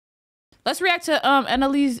Let's react to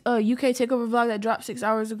NLE's UK Takeover vlog that dropped 6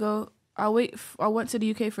 hours ago. I went to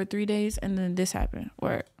the UK for 3 days and then this happened.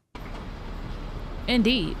 Word.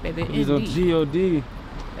 Indeed, baby. He's on God.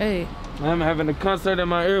 Hey. I'm having a concert in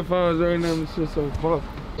my earphones right now. It's just so fun.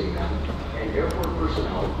 And airport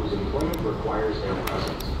personnel whose employment requires their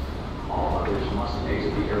presence. All others must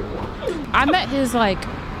exit the airport. I met his like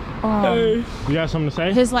Hey. You got something to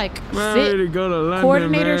say? his like Man, fit ready to go to London,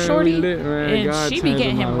 coordinator man. shorty, We lit, man. and God she be changing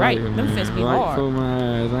getting him my right. life, Them man. fits be Right hard. for my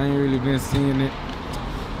eyes. I ain't really been seeing it.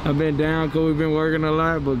 I've been down because we've been working a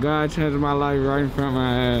lot, but God changed my life right in front of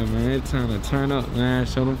my eyes, man. It's time to turn up, man.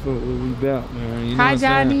 Show them what we about, man. You know Hi, what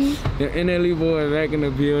I'm Johnny. saying? The NLE boy back in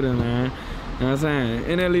the building, man. You know what I'm saying?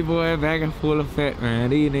 NLE boy back in full effect,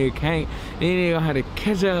 man. These niggas can't. These niggas have to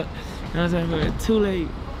catch up. You know what I'm saying? But it's too late.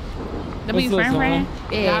 The big friend.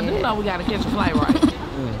 Yeah, I do know we gotta catch a flight, right? Yeah,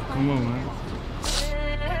 come on, man.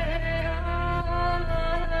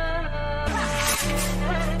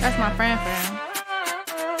 That's my friend.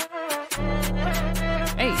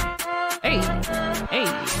 Hey,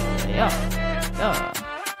 yeah.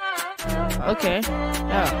 Okay,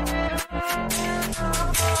 yeah.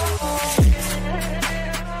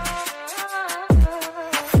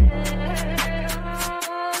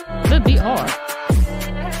 Good beat hard.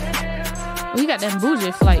 We got that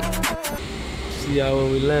bougie flight. See y'all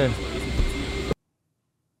when we land.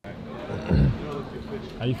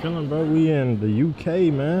 How you feeling, bro? We in the UK,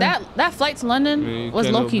 man. That flight to London Man, was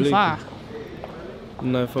low key fire.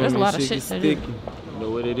 There's a lot of shit to do. You know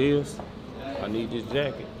what it is? I need this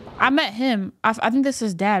jacket. I met him. I think this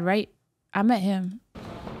is dad, right? I met him.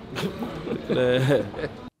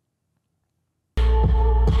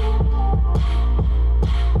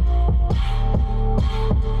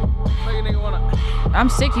 I'm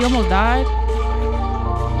sick. He almost died.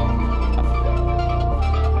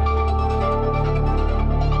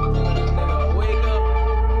 Wake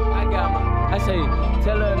up. I say,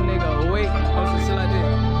 tell a nigga wake. Or some shit like this.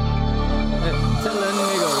 Tell a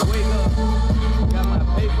nigga wake up. Got my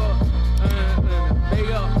paper.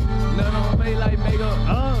 Bake up. None on pay like makeup.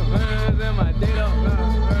 Then my date up.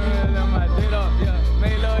 Then my date up. Yeah.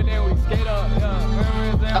 Make love, then we skate up.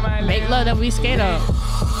 Yeah. Make love, then we skate up.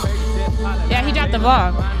 Yeah, he dropped the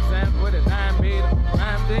vlog.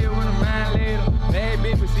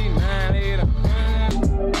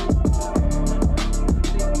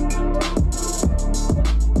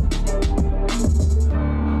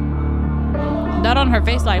 That on her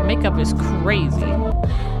face like makeup is crazy.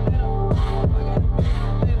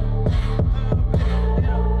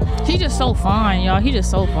 He just so fine, y'all. He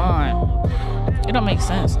just so fine. It don't make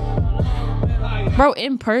sense. Bro,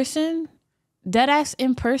 in person, deadass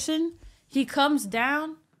in person, he comes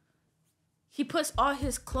down, he puts all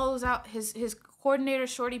his clothes out, his coordinator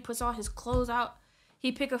shorty puts all his clothes out,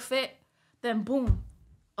 he pick a fit, then boom,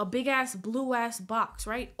 a big ass blue ass box,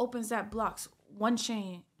 right? Opens that box, one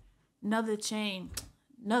chain, another chain,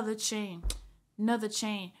 another chain, another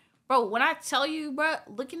chain. Bro, when I tell you, bro,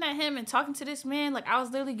 looking at him and talking to this man, like I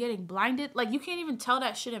was literally getting blinded. Like you can't even tell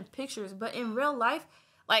that shit in pictures, but in real life,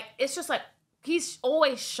 like it's just like he's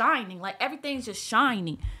always shining. Like everything's just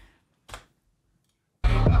shining.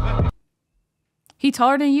 He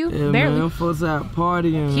taller than you? Yeah, barely. Man, folks out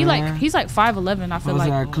partying, He's like 5'11", I feel folks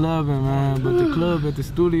like. out clubbing, man. But the club at the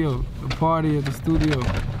studio, the party at the studio.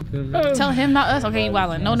 Tell him, not us. Okay, he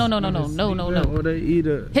wildin'. No. Or they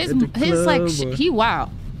either his like he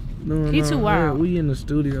wild. He too wild. Man, we in the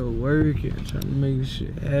studio working, trying to make this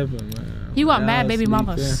shit happen, man. He want mad baby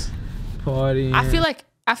mamas. Partying.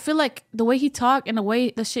 I feel like the way he talked and the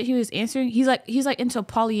way the shit he was answering, he's like into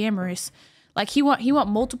polyamorous. Like he want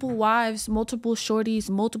multiple wives, multiple shorties,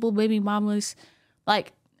 multiple baby mamas,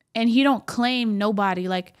 like, and he don't claim nobody.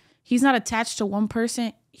 Like he's not attached to one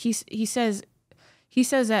person. He says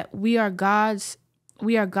that we are God's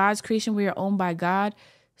creation. We are owned by God.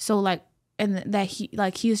 So like, and that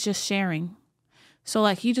he's just sharing. So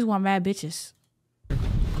like he just want mad bitches.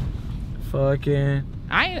 Fucking.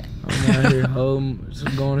 I'm out here home,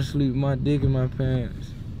 just going to sleep with my dick in my pants.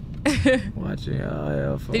 Watching y'all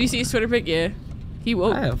have fun. Did you see his Twitter pic? Yeah. He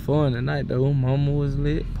woke. I had fun tonight though. Mama was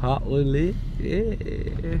lit, Pop was lit. Yeah.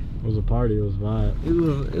 It was a party, it was vibe.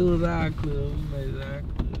 It was our club. We made our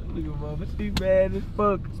club. Look at Mama, she bad as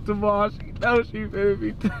fuck. Tomorrow she know she better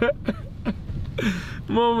be tired.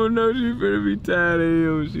 Mama know she better be tired of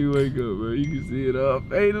him when she wake up, bro. You can see it up.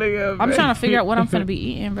 Hey, look at her. I'm trying to figure out what I'm finna be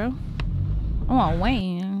eating, bro. I want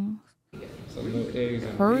wings. So no eggs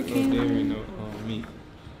and Hurricane? no dairy, no meat.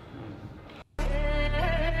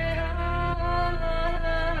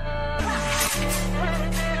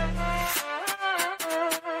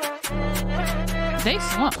 They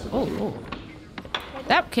slump. Oh.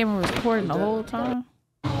 That camera was recording the whole time.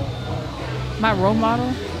 My role model.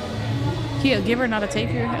 He a giver, not a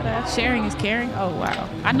taker. Sharing is caring. Oh, wow.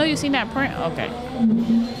 I know you seen that print. Okay.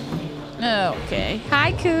 Okay.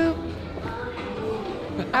 Hi, Coop.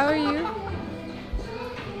 How are you?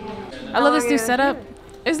 I love this new setup.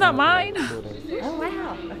 It's not mine. Oh,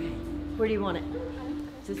 wow. Okay. Where do you want it?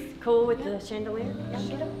 Is this cool with the chandelier?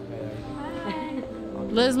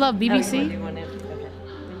 Liz love BBC. Oh, you want it? Okay.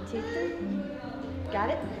 1, 2, 3. Got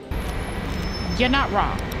it? You're not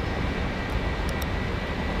wrong.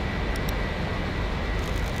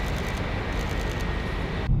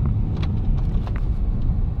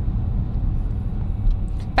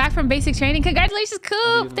 Back from basic training. Congratulations,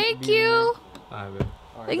 Coop. Thank you.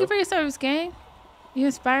 Thank you for your service, gang. You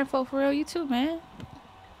inspiring folk for real. You too, man.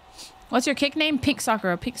 What's your kick name?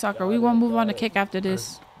 Pinksakura. Pinksakura. We won't move on to kick after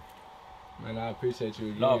this. Man, I appreciate you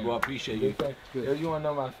again. No, bro, I appreciate you. Yo, you wanna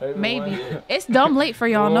know my favorite Maybe. one? It's dumb late for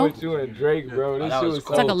y'all, no? With you and Drake, bro. This shit was It's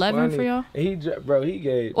like 11 funny. for y'all. He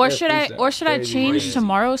gave. Or should I change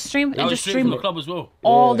tomorrow's stream and just stream the club as well.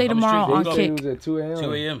 all day I was tomorrow on streaming He kick was at 2 a.m.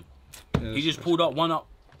 2 a.m. He just pulled up, one up.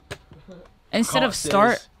 instead of Carstairs,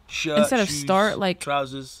 start shirt, instead of shoes, start like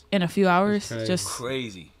trousers. in a few hours. Just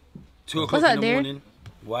Crazy. 2 What's o'clock up, in the Derek? morning.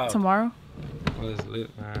 Wow. tomorrow. Was lit,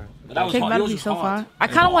 man. But that was Kick hard. about to Yours be was so hard. far. I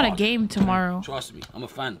kind of want a game tomorrow. Trust me, I'm a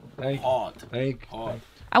fan. Thank Hard. you.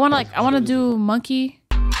 I want to do monkey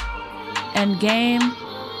and game.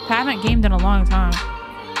 I haven't gamed in a long time.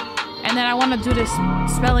 And then I want to do this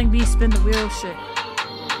spelling bee spin the wheel shit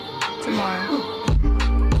tomorrow.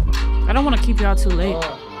 I don't want to keep y'all too late.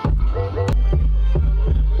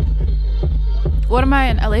 What am I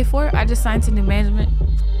in LA for? I just signed to new management.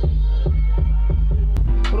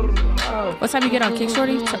 What time you get on Kick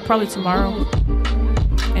Shorty? Probably tomorrow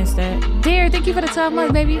instead. Dear, thank you for the 12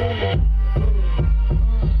 months, baby.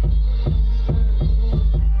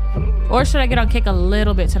 Or should I get on Kick a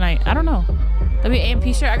little bit tonight? I don't know.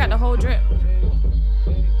 WAMP shirt. I got the whole drip.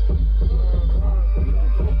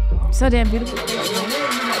 So damn beautiful.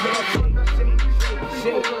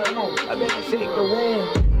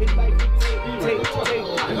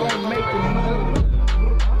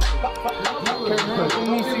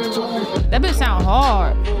 That bitch sound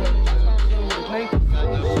hard.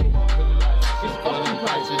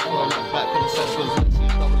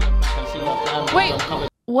 Wait,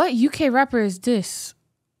 what UK rapper is this?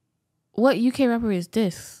 What UK rapper is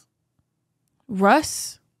this?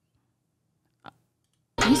 Russ?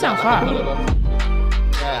 He sound fire.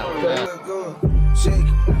 Shake,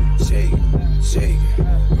 shake, shake.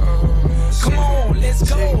 Come on, let's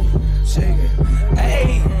go. Shake it.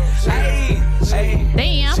 Hey, hey, hey.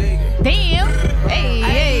 Damn. Damn. Hey,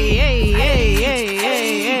 hey, hey, hey, hey,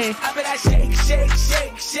 hey, hey. I bet I shake, shake,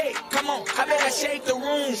 shake, shake. Come on, I bet I shake the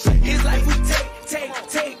room. It's like we take.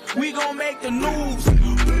 We gon' make the news.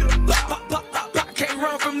 Pop, pop, pop, pop, pop. Can't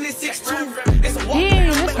run from this 6'2". It's a walk.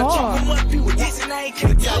 Damn, that's hard.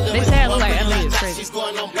 They say I look like NLE is crazy. She's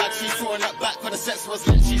going on back, she's throwing up back, but the sex was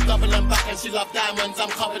lit. She's doubling back and she love diamonds. I'm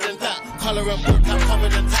covered in that. Color and book, I'm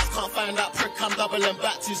covered in tats. Can't find that prick, I'm doubling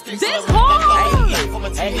back. Two sticks. This hard. From a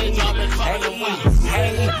teenager, I've been traveling with.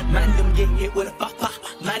 Hey, man, them get hit with a papa.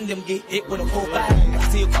 Man, them get hit with a 4-5. I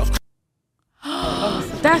see a cross.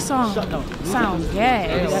 That song sounds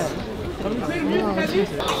gas.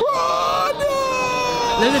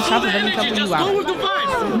 There's a chopper, let me couple you out.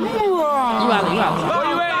 You out. Where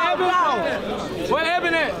you at, Evan? Where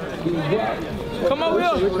Evan at? Come over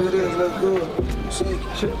here.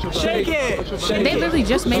 Shake it. They literally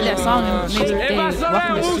just made that song and made it Everybody slow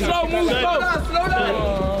down. Move slow. Slow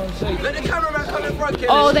down. Let the cameraman come in front.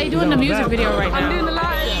 Oh, they doing the music video right now.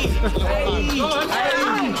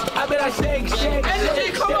 I bet I shake.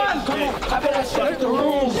 Come on. I bet I shake the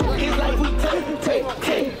room. It's like we take.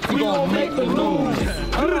 We gon' make the news.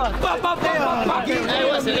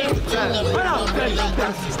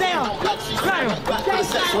 Stay on.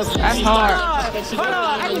 That's hard.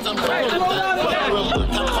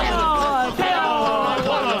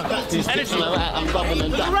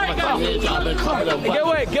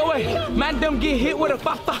 Get away. Man, them get hit with a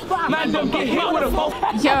Man, them get hit with a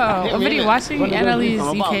Yo, what video watching? NLE's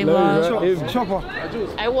UK vlog. Chopper.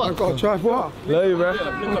 I what? I got a drive what? Love you, bro.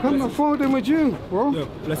 I'm coming forward in with you, bro. I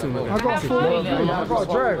got a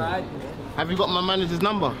drive. Have you got my manager's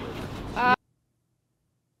number?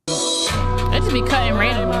 They just be cutting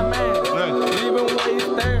randomly. Even when you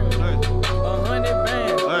staring, 100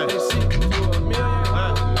 bands, they shit to a million.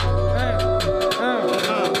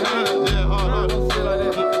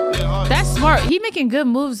 That's smart. he making good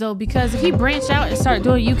moves though, because if he branch out and start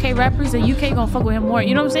doing UK rappers, then UK gonna fuck with him more.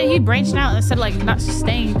 You know what I'm saying? He branching out instead of like not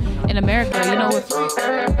staying in America. You know.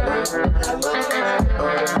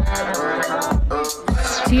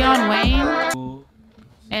 Tion Wayne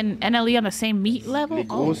and NLE on the same meat level.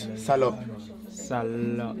 Oh. Salope.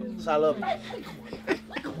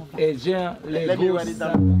 Et j'aime les Let me grosses write it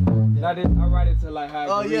down. I write it to like how I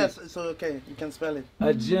Oh, read. yes, it's okay. You can spell it.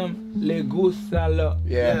 J'aime les grosses salopes.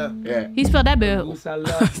 Yeah. He spelled that bit. Grosses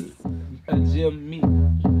salopes. J'aime me.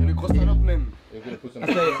 Les grosses salopes même.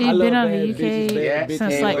 He been on the UK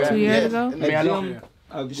since like 2 years ago.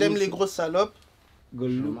 J'aime les grosses salopes.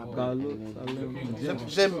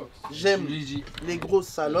 J'aime les grosses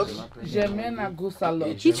salopes. J'aime la grosse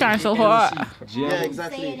salope. He trying so hard. Yeah,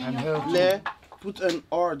 exactly. Les, put an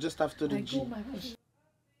R just after the G.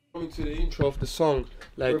 Coming to the intro of the song,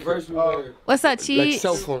 like Reverse. What's that, like cheat?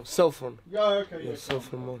 cell phone. Yeah, okay. Yeah, cell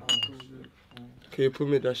phone mode. Can you put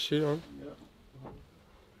me that shit on?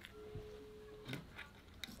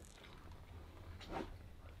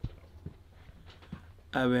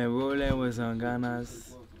 I've been rolling with some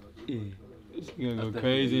Ghanas. Yeah. It's gonna go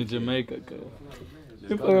crazy in Jamaica, cuz.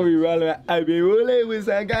 I've been rolling with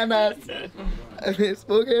some Ghanas. I've been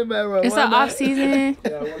smoking marijuana. It's an off season.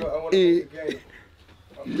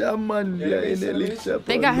 Yeah, man, yeah, NLE Choppa.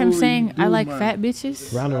 They got him saying, "I like fat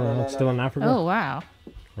bitches." Round and round, still in Africa. Oh wow.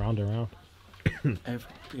 Round and round.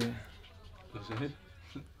 Yeah.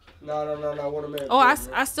 No, I want to make. Oh, I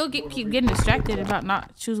still keep getting distracted about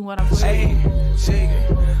not choosing what I'm putting. Hey, shake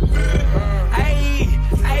it. Hey,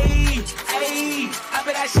 I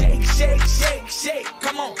bet I shake.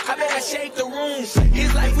 Come on, I bet I shake the room.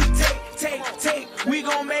 It's like we take. We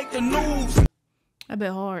gon' make the news. I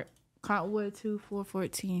bet hard. Cottonwood 2,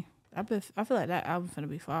 414. I feel like that album's gonna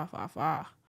be far.